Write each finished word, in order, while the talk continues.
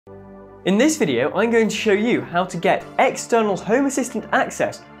In this video, I'm going to show you how to get external Home Assistant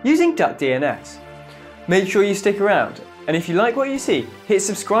access using DNS. Make sure you stick around, and if you like what you see, hit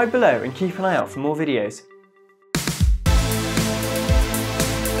subscribe below and keep an eye out for more videos.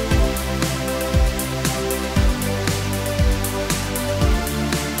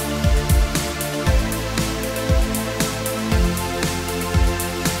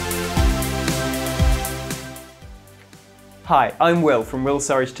 Hi, I'm Will from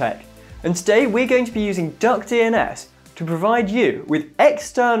Surridge Tech, and today we're going to be using DNS to provide you with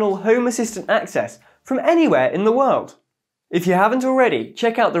external Home Assistant access from anywhere in the world. If you haven't already,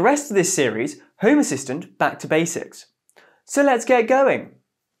 check out the rest of this series, Home Assistant Back to Basics. So let's get going.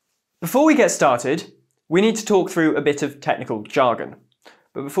 Before we get started, we need to talk through a bit of technical jargon.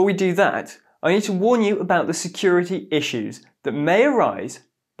 But before we do that, I need to warn you about the security issues that may arise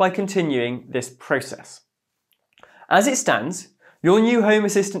by continuing this process. As it stands, your new Home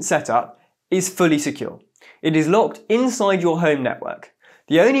Assistant setup is fully secure. It is locked inside your home network.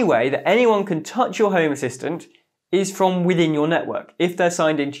 The only way that anyone can touch your Home Assistant is from within your network, if they're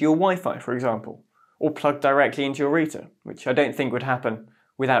signed into your Wi-Fi, for example, or plugged directly into your router, which I don't think would happen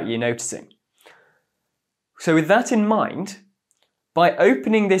without you noticing. So with that in mind, by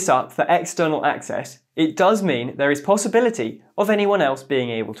opening this up for external access, it does mean there is possibility of anyone else being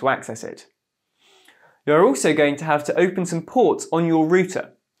able to access it. You're also going to have to open some ports on your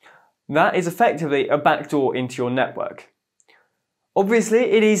router. That is effectively a backdoor into your network. Obviously,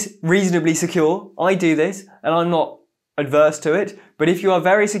 it is reasonably secure. I do this and I'm not adverse to it, but if you are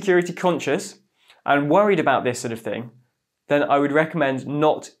very security conscious and worried about this sort of thing, then I would recommend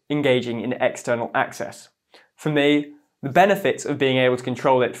not engaging in external access. For me, the benefits of being able to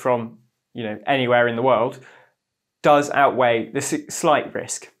control it from, anywhere in the world does outweigh the slight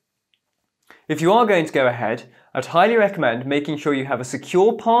risk. If you are going to go ahead, I'd highly recommend making sure you have a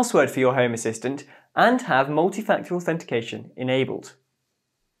secure password for your Home Assistant and have multi-factor authentication enabled.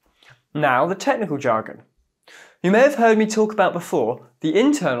 Now, the technical jargon. You may have heard me talk about before the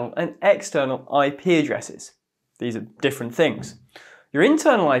internal and external IP addresses. These are different things. Your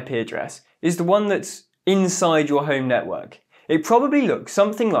internal IP address is the one that's inside your home network. It probably looks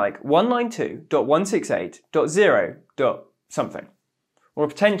something like 192.168.0. something. Or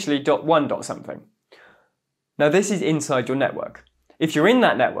potentially .1. something. Now this is inside your network. If you're in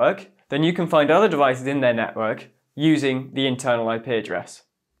that network, then you can find other devices in their network using the internal IP address.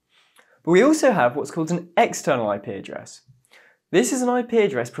 But we also have what's called an external IP address. This is an IP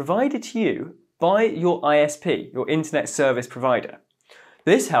address provided to you by your ISP, your Internet Service Provider.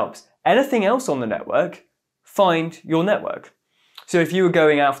 This helps anything else on the network find your network. So if you were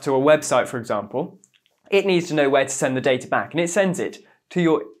going out to a website, for example, it needs to know where to send the data back, and it sends it to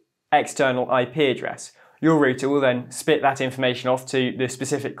your external IP address. Your router will then spit that information off to the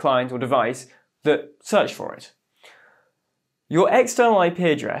specific client or device that searched for it. Your external IP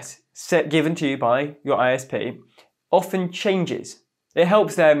address, given to you by your ISP, often changes. It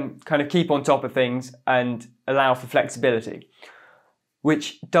helps them kind of keep on top of things and allow for flexibility,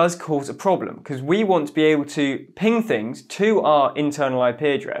 which does cause a problem because we want to be able to ping things to our internal IP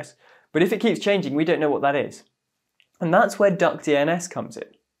address, but if it keeps changing, we don't know what that is. And that's where DNS comes in.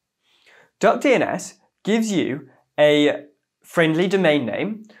 DNS gives you a friendly domain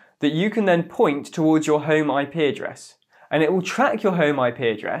name that you can then point towards your home IP address. And it will track your home IP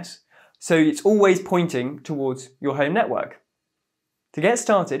address, so it's always pointing towards your home network. To get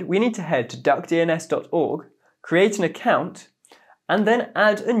started, we need to head to duckdns.org, create an account, and then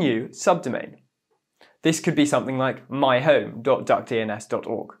add a new subdomain. This could be something like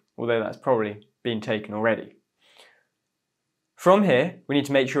myhome.duckdns.org, although that's probably been taken already. From here, we need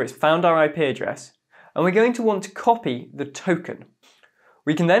to make sure it's found our IP address, and we're going to want to copy the token.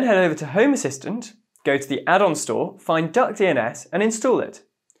 We can then head over to Home Assistant, go to the add-on store, find DNS and install it.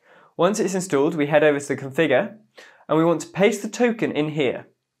 Once it's installed, we head over to the configure, and we want to paste the token in here.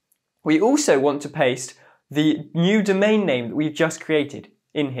 We also want to paste the new domain name that we've just created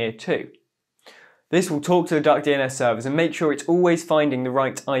in here too. This will talk to the DNS servers and make sure it's always finding the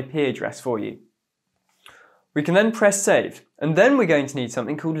right IP address for you. We can then press save, and then we're going to need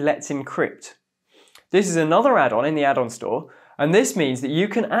something called Let's Encrypt. This is another add-on in the add-on store, and this means that you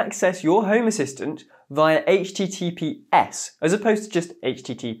can access your Home Assistant via HTTPS as opposed to just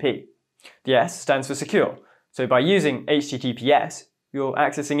HTTP. The S stands for secure, so by using HTTPS, you're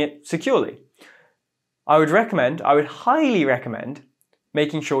accessing it securely. I would highly recommend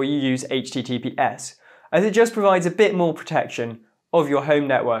making sure you use HTTPS, as it just provides a bit more protection of your home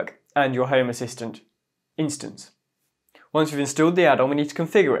network and your Home Assistant instance. Once we've installed the add-on, we need to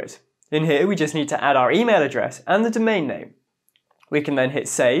configure it. In here, we just need to add our email address and the domain name. We can then hit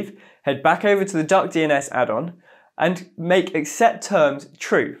save, head back over to the Duck DNS add-on and make accept terms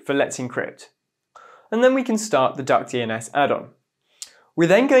true for Let's Encrypt. And then we can start the Duck DNS add-on. We're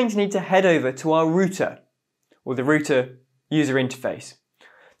then going to need to head over to our router, or the router user interface.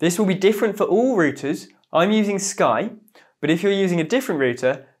 This will be different for all routers. I'm using Sky, but if you're using a different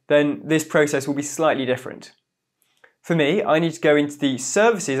router, then this process will be slightly different. For me, I need to go into the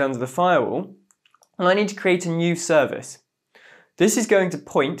services under the firewall, and I need to create a new service. This is going to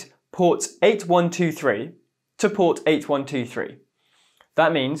point port 8123 to port 8123.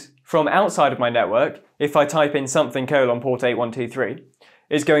 That means from outside of my network, if I type in something : port 8123,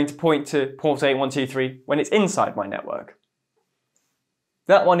 it's going to point to port 8123 when it's inside my network.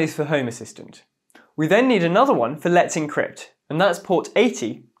 That one is for Home Assistant. We then need another one for Let's Encrypt, and that's port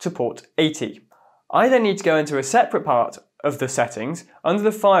 80 to port 80. I then need to go into a separate part of the settings under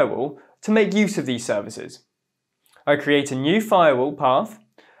the firewall to make use of these services. I create a new firewall path,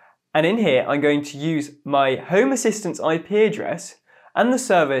 and in here I'm going to use my Home Assistant's IP address and the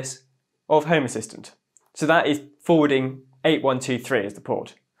service of Home Assistant. So that is forwarding 8123 as the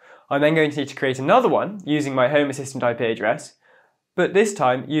port. I'm then going to need to create another one using my Home Assistant IP address, but this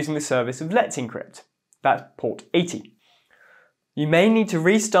time using the service of Let's Encrypt. That's port 80. You may need to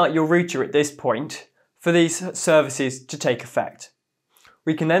restart your router at this point for these services to take effect.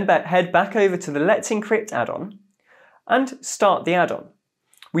 We can then head back over to the Let's Encrypt add-on and start the add-on.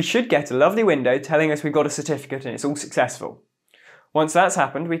 We should get a lovely window telling us we've got a certificate and it's all successful. Once that's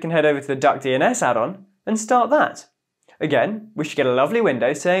happened, we can head over to the Duck DNS add-on and start that. Again, we should get a lovely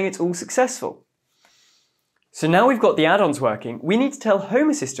window saying it's all successful. So now we've got the add-ons working, we need to tell Home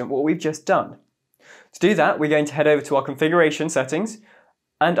Assistant what we've just done. To do that, we're going to head over to our configuration settings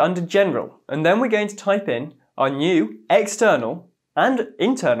and under General, and then we're going to type in our new external and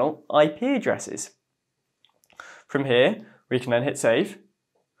internal IP addresses. From here, we can then hit save,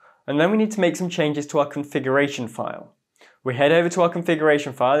 and then we need to make some changes to our configuration file. We head over to our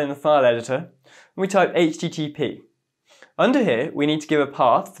configuration file in the file editor, and we type HTTP. Under here, we need to give a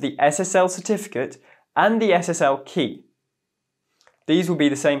path for the SSL certificate and the SSL key. These will be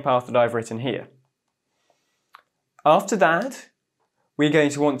the same path that I've written here. After that, we're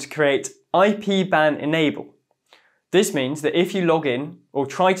going to want to create IP ban enable. This means that if you log in or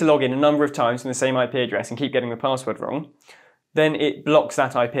try to log in a number of times from the same IP address and keep getting the password wrong, then it blocks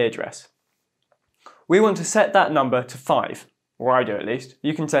that IP address. We want to set that number to 5, or I do at least.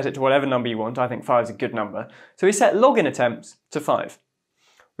 You can set it to whatever number you want. I think 5 is a good number. So we set login attempts to 5.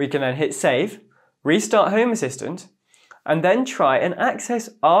 We can then hit save, restart Home Assistant, and then try and access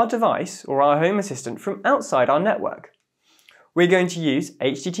our device or our Home Assistant from outside our network. We're going to use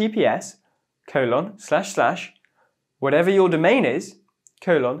https : whatever your domain is, :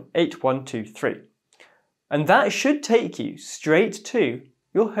 8123. And that should take you straight to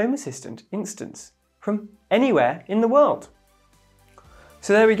your Home Assistant instance from anywhere in the world.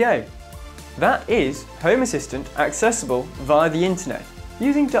 So there we go. That is Home Assistant accessible via the internet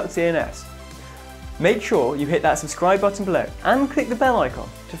using Duck DNS. Make sure you hit that subscribe button below and click the bell icon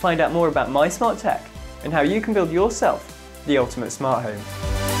to find out more about my smart tech and how you can build yourself the ultimate smart home.